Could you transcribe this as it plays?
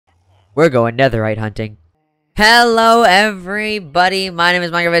We're going netherite hunting. Hello everybody, my name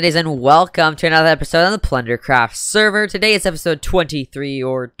is FREDJI and welcome to another episode on the PlunderCraft server. Today is episode 23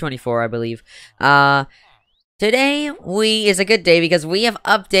 or 24 I believe. Today is a good day because we have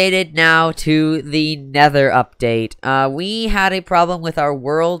updated now to the nether update. We had a problem with our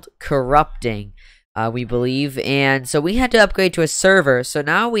world corrupting, we believe, and so we had to upgrade to a server. So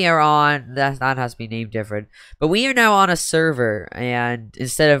now we are on, that has to be named different, but we are now on a server, and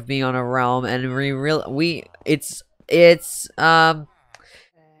instead of being on a realm, and it's a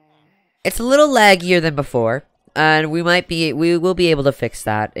little laggier than before, and we will be able to fix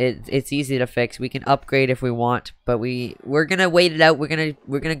that. It's easy to fix. We can upgrade if we want, but we're gonna wait it out. We're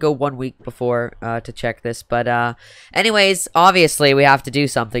gonna go 1 week before to check this. But anyways, obviously we have to do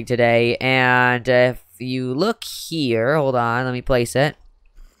something today. And if you look here, hold on, let me place it.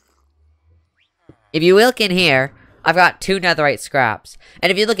 If you look in here, I've got 2 netherite scraps, and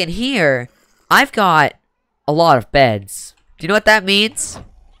if you look in here, I've got a lot of beds. Do you know what that means?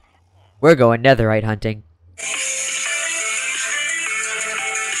 We're going netherite hunting.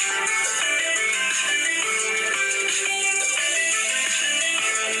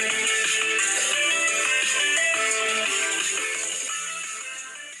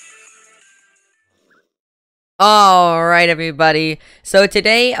 Alright everybody, so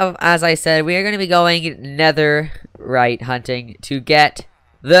today, as I said, we are going to be going netherite hunting to get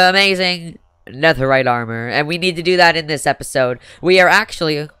the amazing netherite armor, and we need to do that in this episode. We are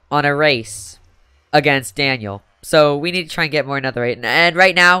actually on a race against Daniel, so we need to try and get more netherite, and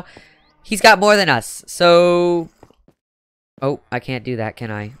right now, he's got more than us, so... Oh, I can't do that,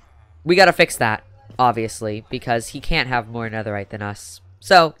 can I? We gotta fix that, obviously, because he can't have more netherite than us.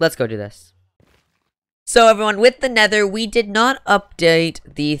 So, let's go do this. So everyone, with the nether, we did not update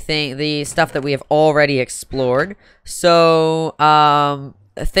the stuff that we have already explored. So,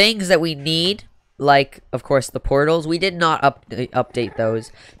 things that we need, like, of course, the portals, we did not update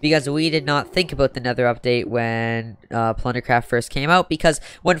those because we did not think about the nether update when PlunderCraft first came out, because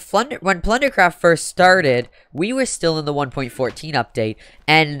when PlunderCraft first started, we were still in the 1.14 update,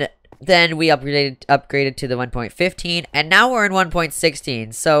 and then we upgraded to the 1.15, and now we're in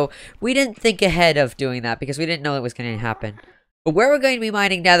 1.16, so we didn't think ahead of doing that because we didn't know it was going to happen. But where we're going to be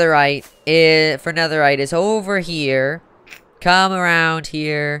mining netherite is over here. Come around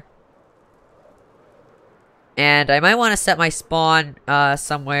here. And I might want to set my spawn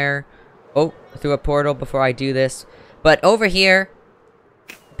somewhere. Oh, through a portal before I do this. But over here,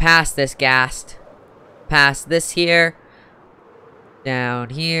 past this ghast, past this here, down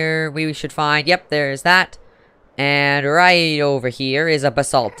here, we should find, yep, there's that. And right over here is a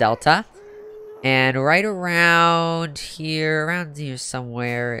basalt delta. And right around here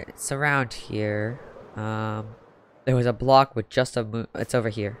somewhere, it's around here. There was a block with just a it's over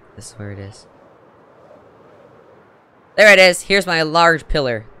here. This is where it is. There it is. Here's my large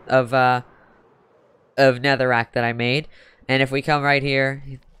pillar of netherrack that I made. And if we come right here,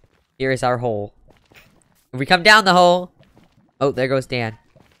 here is our hole. If we come down the hole, oh, there goes Dan.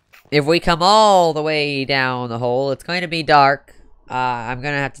 If we come all the way down the hole, it's going to be dark. I'm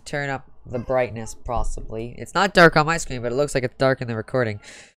going to have to turn up the brightness, possibly. It's not dark on my screen, but it looks like it's dark in the recording.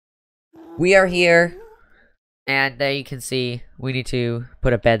 We are here, and there you can see we need to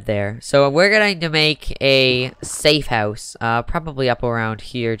put a bed there. So we're going to make a safe house, probably up around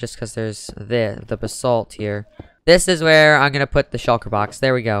here, just because there's the basalt here. This is where I'm going to put the shulker box.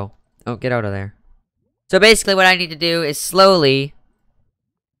 There we go. Oh, get out of there. So basically what I need to do is slowly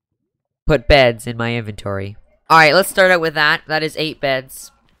put beds in my inventory. Alright, let's start out with that. That is 8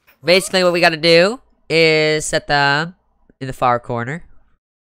 beds. Basically what we gotta do is set them in the far corner.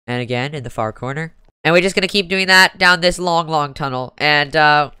 And again, in the far corner. And we're just gonna keep doing that down this long tunnel. And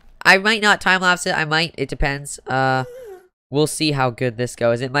I might not time-lapse it. I might. It depends. We'll see how good this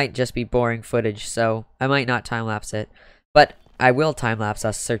goes. It might just be boring footage, so I might not time-lapse it. But I will time-lapse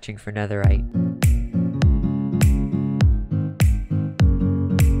us searching for netherite.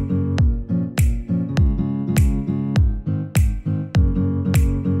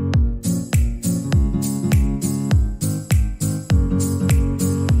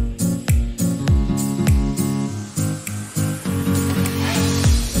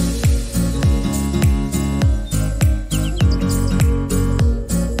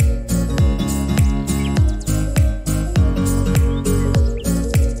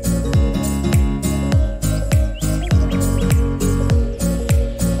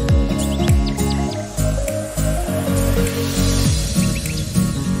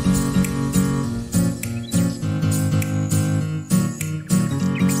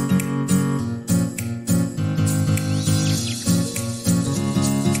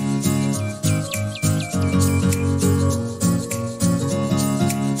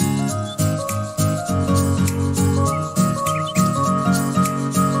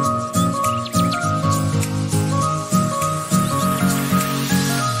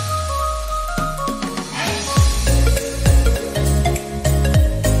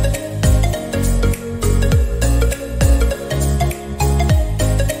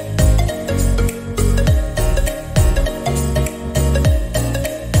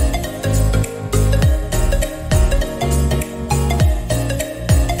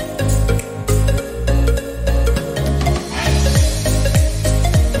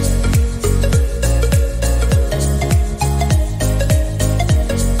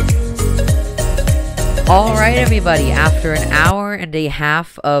 Alright everybody, after an hour and a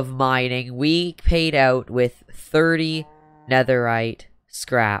half of mining, we paid out with 30 netherite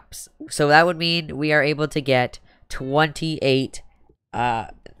scraps. So that would mean we are able to get 28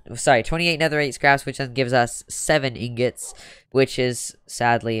 netherite scraps, which then gives us 7 ingots, which is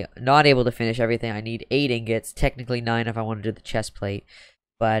sadly not able to finish everything. I need 8 ingots, technically 9 if I want to do the chest plate,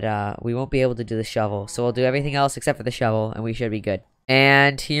 but we won't be able to do the shovel. So we'll do everything else except for the shovel, and we should be good.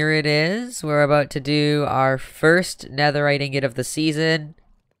 And here it is. We're about to do our first netherite ingot of the season.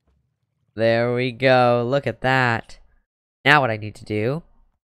 There we go. Look at that. Now what I need to do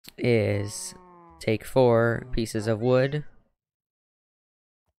is take 4 pieces of wood.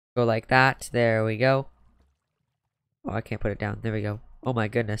 Go like that. There we go. Oh, I can't put it down. There we go. Oh my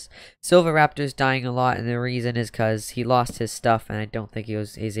goodness. Silver Raptor's dying a lot, and the reason is because he lost his stuff, and I don't think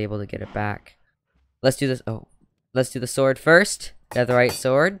he's able to get it back. Let's do this. Oh, let's do the sword first. Netherite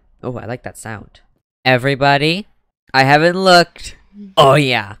sword. Oh, I like that sound. Everybody, I haven't looked. Oh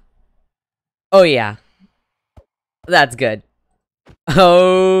yeah. Oh yeah. That's good.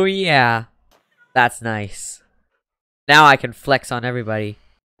 Oh yeah. That's nice. Now I can flex on everybody.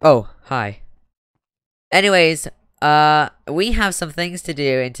 Oh, hi. Anyways, we have some things to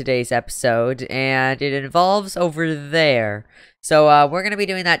do in today's episode, and it involves over there. So, we're gonna be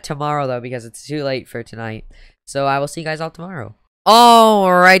doing that tomorrow, though, because it's too late for tonight. So, I will see you guys all tomorrow.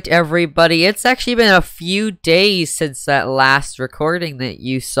 Alright, everybody. It's actually been a few days since that last recording that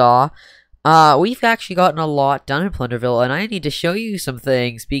you saw. We've actually gotten a lot done in Plunderville, and I need to show you some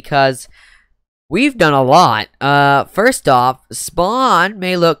things, because we've done a lot. First off, spawn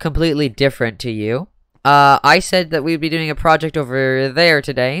may look completely different to you. I said that we'd be doing a project over there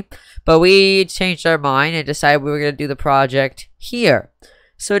today, but we changed our mind and decided we were going to do the project here.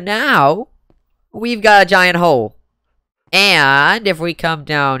 So now, we've got a giant hole. And if we come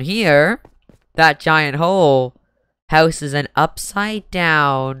down here, that giant hole houses an upside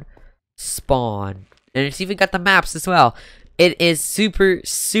down spawn. And it's even got the maps as well. It is super,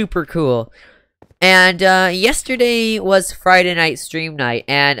 super cool. And yesterday was Friday night stream night.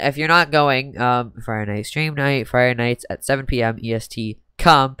 And if you're not going, Friday night stream night, Friday nights at 7 p.m. EST,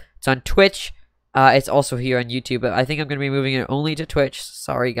 come. It's on Twitch. It's also here on YouTube, but I think I'm going to be moving it only to Twitch.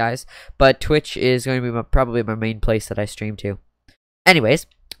 Sorry, guys. But Twitch is going to be probably my main place that I stream to. Anyways,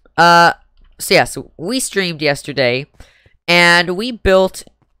 so we streamed yesterday, and we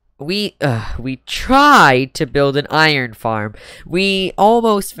tried to build an iron farm. We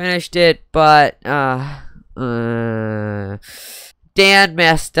almost finished it, but, Dan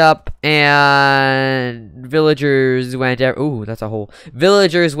messed up, and villagers went ooh, that's a hole.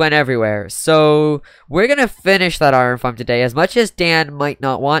 Villagers went everywhere. So, we're gonna finish that iron farm today. As much as Dan might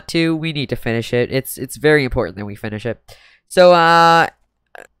not want to, we need to finish it. It's very important that we finish it. So,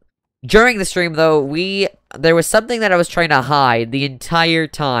 during the stream, though, there was something that I was trying to hide the entire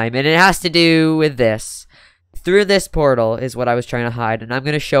time, and it has to do with this. Through this portal is what I was trying to hide, and I'm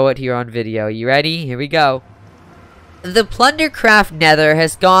gonna show it here on video. You ready? Here we go. The PlunderCraft Nether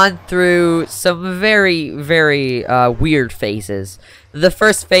has gone through some very, very weird phases. The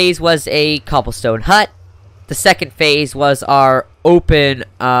first phase was a cobblestone hut. The second phase was our open,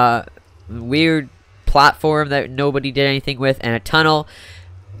 weird platform that nobody did anything with, and a tunnel.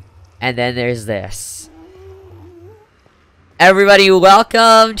 And then there's this. Everybody,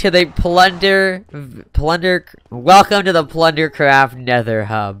 welcome to the welcome to the PlunderCraft Nether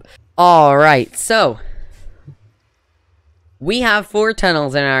Hub. Alright, so we have 4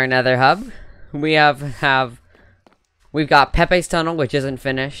 tunnels in our nether hub. We've got Pepe's tunnel, which isn't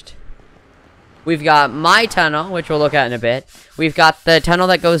finished. We've got my tunnel, which we'll look at in a bit. We've got the tunnel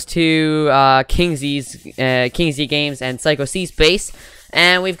that goes to Kingsley Games and Psycho C's base.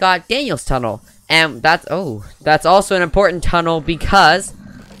 And we've got Daniel's tunnel. And that's also an important tunnel because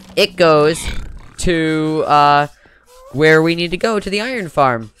it goes to where we need to go, to the iron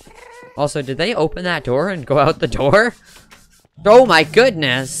farm. Also, did they open that door and go out the door? Oh my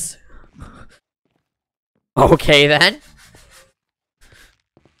goodness. Okay then.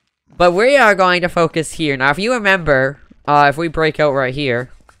 But we are going to focus here. Now, if you remember, if we break out right here,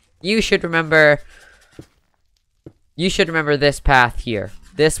 you should remember this path here.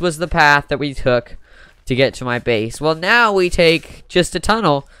 This was the path that we took to get to my base. Well, now we take just a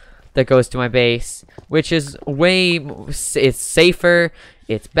tunnel that goes to my base, which is it's safer,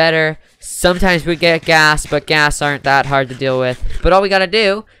 it's better. Sometimes we get gas, but gas aren't that hard to deal with. But all we gotta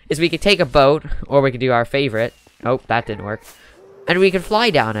do is we could take a boat, or we could do our favorite. Oh, that didn't work. And we can fly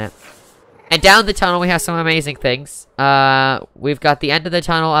down it. And down the tunnel we have some amazing things. We've got the end of the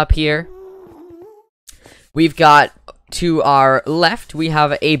tunnel up here. We've got to our left, we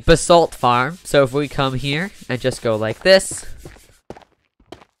have a basalt farm. So if we come here and just go like this,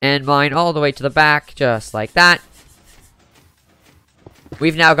 and mine all the way to the back, just like that,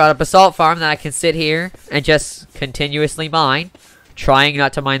 we've now got a basalt farm that I can sit here and just continuously mine, trying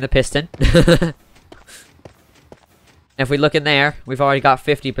not to mine the piston. If we look in there, we've already got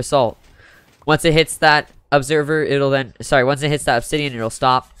 50 basalt. Once it hits that observer, it'll then... Sorry, once it hits that obsidian, it'll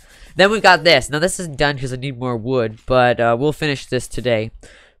stop. Then we've got this. Now, this isn't done because I need more wood, but we'll finish this today.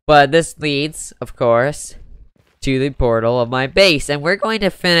 But this leads, of course, to the portal of my base. And we're going to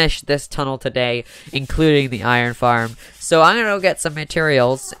finish this tunnel today, including the iron farm. So I'm going to go get some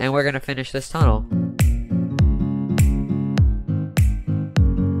materials, and we're going to finish this tunnel.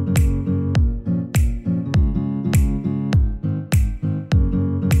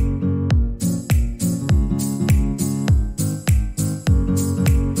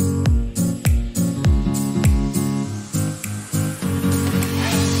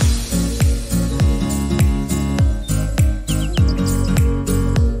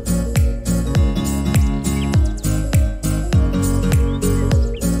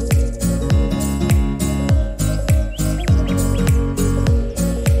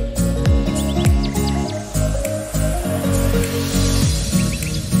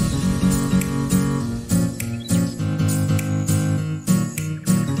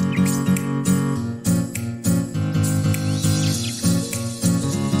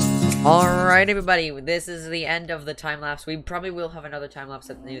 Alright everybody, this is the end of the time-lapse. We probably will have another time-lapse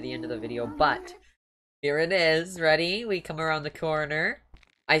near the end of the video, but here it is. Ready? We come around the corner.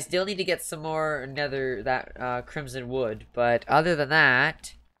 I still need to get some more crimson wood, but other than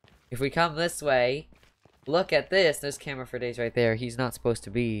that, if we come this way, look at this. There's camera for days right there. He's not supposed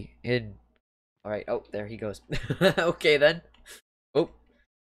to be in. Alright, oh, there he goes. Okay then. Oh.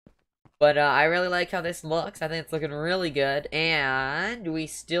 But I really like how this looks. I think it's looking really good. And we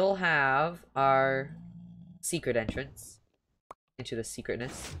still have our secret entrance into the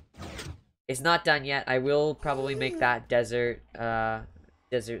secretness. It's not done yet. I will probably make that desert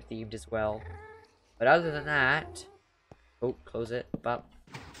themed as well. But other than that, oh, close it. But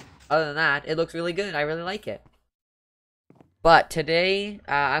other than that, it looks really good. I really like it. But today,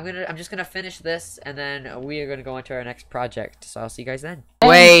 I'm just gonna finish this, and then we are gonna go into our next project. So I'll see you guys then.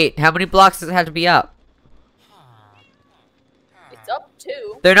 Wait, how many blocks does it have to be up? It's up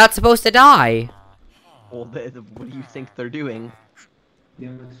 2. They're not supposed to die. Well, what do you think they're doing?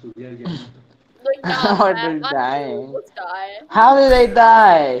 Like, How are nah, they not dying? you. Let's die. How did they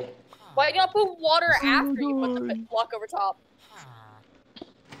die? Why you gotta put water after you put the block over top?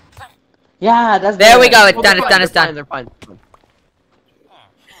 Yeah, that's There we go. It's Well, done. It's done. It's done. They're fine.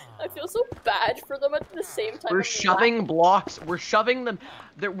 I feel so bad for them at the same time. We're shoving blocks. We're shoving them.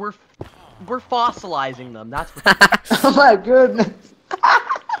 We're fossilizing them. That's what. Oh my goodness.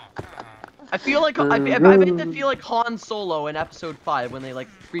 I feel like I meant to feel like Han Solo in Episode 5 when they like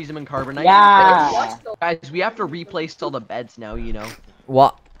freeze him in carbonite. Yeah. Guys, we have to replace all the beds now. You know.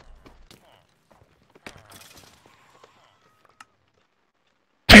 What?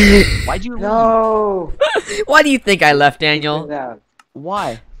 Why'd you leave? No. Why do you think I left, Daniel?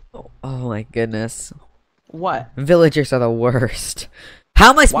 Why? Oh my goodness. What? Villagers are the worst.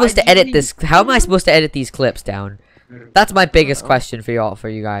 How am I supposed to edit this? How am I supposed to edit these clips down? That's my biggest question for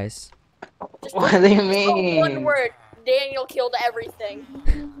you guys. What do you One mean? word. Daniel killed everything.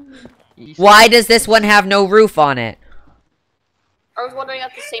 Why does this one have no roof on it? I was wondering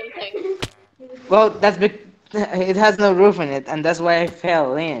at the same thing. Well, that's it has no roof in it, and that's why I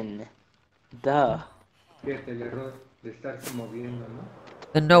fell in. Duh.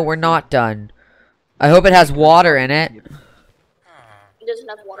 Then no, we're not done. I hope it has water in it. It doesn't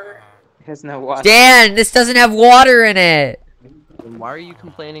have water. It has no water. Dan, this doesn't have water in it. Then why are you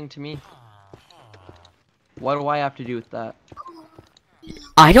complaining to me? What do I have to do with that?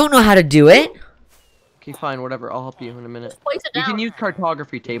 I don't know how to do it. Okay, fine, whatever. I'll help you in a minute. Just place it You down. can use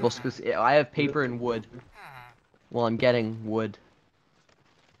cartography tables because I have paper and wood. Well, I'm getting wood.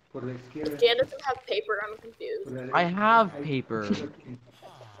 If Dan doesn't have paper, I'm confused. I have paper.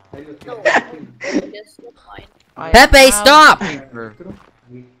 No, yes, that's fine. I Pepe, have stop! paper.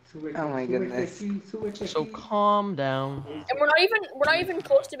 Oh my goodness. So calm down. And we're not even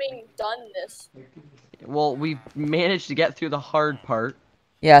close to being done this. Well, we managed to get through the hard part.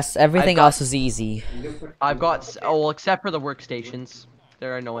 Yes, everything got- else is easy. I've got well, except for the workstations.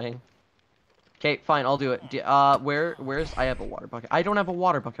 They're annoying. Okay, fine, I'll do it. Where's I have a water bucket. I don't have a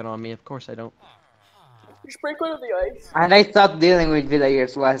water bucket on me. Of course I don't. You're sprinkling the ice. And I thought dealing with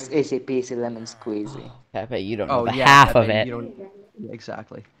villagers was easy peasy lemon squeezy. Pepe, you don't know Oh the yeah, half Pepe, of it. You don't...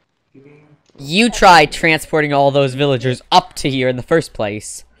 Exactly. You tried transporting all those villagers up to here in the first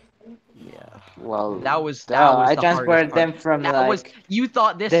place. Yeah. Well, That was I the transported hardest them part. from That like was you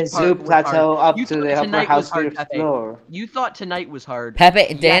thought this the part zoo was plateau hard. up You to thought the upper tonight was house hard, to Pepe. explore. You thought tonight was hard.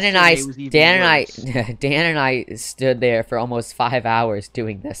 Pepe, Dan and Yesterday was even worse. Dan and I stood there for almost 5 hours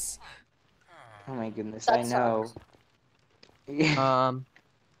doing this. Oh my goodness, That I know.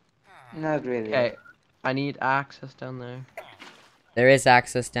 Not really. Okay. I need access down there. There is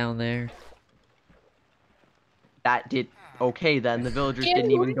access down there. That did okay then. The villagers Dan,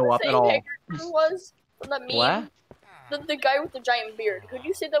 didn't who even did go you up say at all. Hector was from that meme? What? The guy with the giant beard. Who do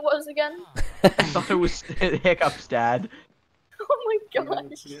you say that was again? I thought it was Hiccup's dad. Oh my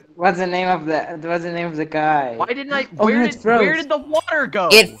gosh. What's the name of the guy? Why didn't I? Oh, Where it froze. where did the water go?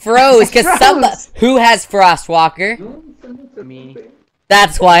 It froze because It some. froze. Who has Frostwalker? Me.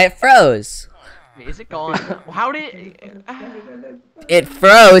 That's why it froze. Is it gone? How did? It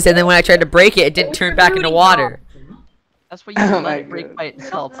froze, and then when I tried to break it, it didn't turn back into water. That's why you Oh can my let it break by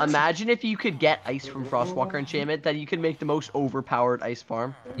itself. Imagine if you could get ice from Frostwalker enchantment, then you could make the most overpowered ice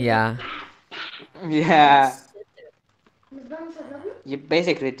farm. Yeah. Yeah. You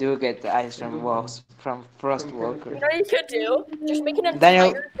basically do get the ice from Frostwalker. You know what you could do? Just make an entire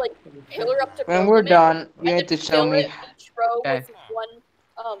Daniel, like pillar up to when build we're them in, done, you and need to then show fill me. it each row Okay. with one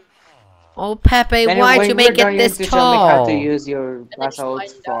Oh, Pepe, Daniel, why'd when you we're make done, it you this need to show me how tall? to use your then just basalt mine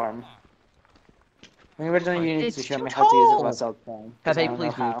down. farm. When we're done, you need It's to show too me how to use tall. a basalt farm. 'Cause Pepe, I don't know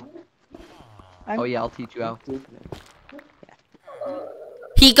please move. how. Oh yeah, I'll teach you how.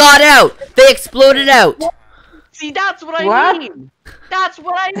 He got out! They exploded out! See, that's what I What? mean. That's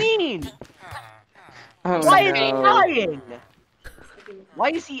what I mean. Oh, Why is he no. dying? Why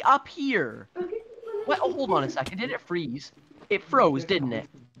is he up here? What? Oh, hold on a second. Did it freeze? It froze, didn't it?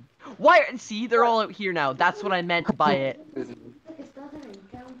 Why? See, they're all out here now. That's what I meant by it.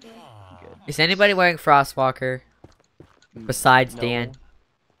 Is anybody wearing Frostwalker? Besides No. Dan?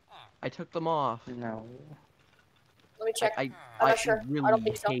 I took them off. No. Let me check. I I'm not sure. I really don't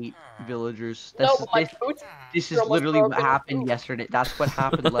think so. hate villagers. No, This, but my this, boots. this is are almost literally what broken. happened yesterday. That's what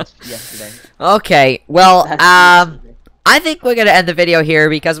happened yesterday. Okay, well, That's I think we're gonna end the video here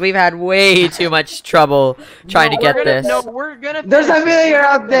because we've had way too much trouble trying to No, get we're gonna- this. No, we're gonna. There's a finish it. villager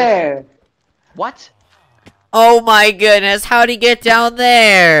out there! What? Oh my goodness, how'd he get down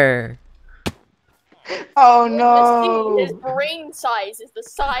there? Oh His no! brain size is the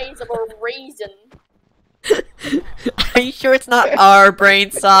size of a raisin. Are you sure it's not our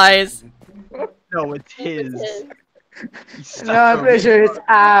brain size? No, it's his. It's his. He's stuck No, I'm over pretty sure it's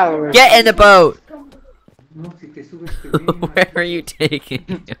ours. Get in the boat! Where are you taking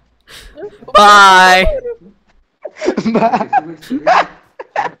him? Bye!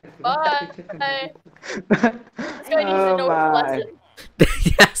 Bye. This guy needs to Oh know his my. lesson.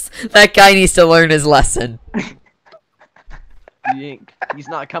 Yes, that guy needs to learn his lesson. He's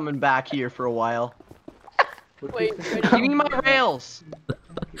not coming back here for a while. Wait, Give me my rails.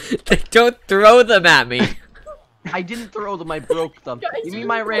 Don't throw them at me. I didn't throw them. I broke them. Guys, Give me you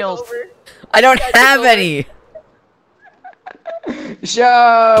my look rails. over. I don't Guys, have over. any.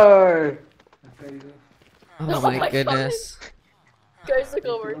 Sure! Oh my my goodness. Guys, look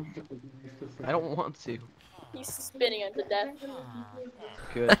over. I don't want to. He's spinning him to death.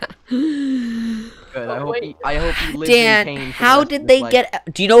 Good. Good. Oh, I hope he lives in Dan, pain. for the how rest did of they his life.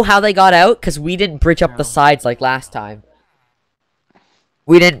 get? Do you know how they got out? Because we didn't bridge up the sides like last time.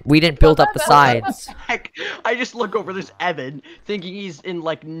 We didn't build up the sides. Heck, I just look over. There's Evan, thinking he's in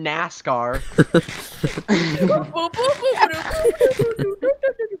like NASCAR.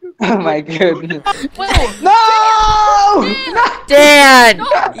 Oh my goodness. Wait, No! No! Dan,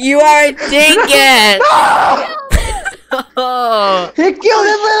 you are a dingus. Oh. He killed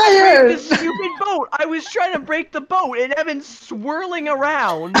the This villagers! stupid boat. I was trying to break the boat, and Evan's swirling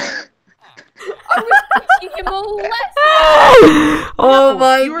around. I was teaching him a lesson. Oh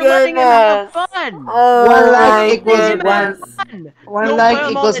my You were letting him have goodness. fun. Oh One my like equals goodness. one. One Don't like put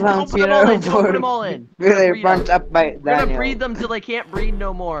 'em all equals in, one don't put 'em all funeral in, don't put 'em for all in. really Breed 'em. burnt up by We're gonna Daniel. breed them till they can't breed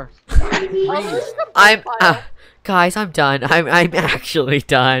no more. I'm guys, I'm done. I'm actually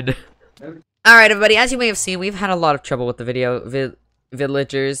done. All right, everybody. As you may have seen, we've had a lot of trouble with the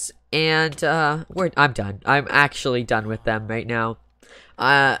villagers, and I'm done. I'm actually done with them right now.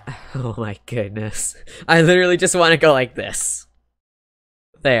 Oh my goodness. I literally just want to go like this.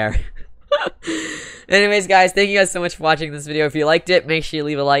 There. Anyways, guys, thank you guys so much for watching this video. If you liked it, make sure you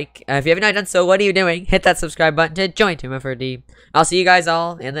leave a like. If you haven't not done so, what are you doing? Hit that subscribe button to join Team FREDJI. I'll see you guys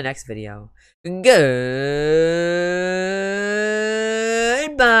all in the next video.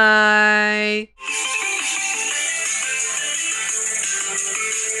 Goodbye.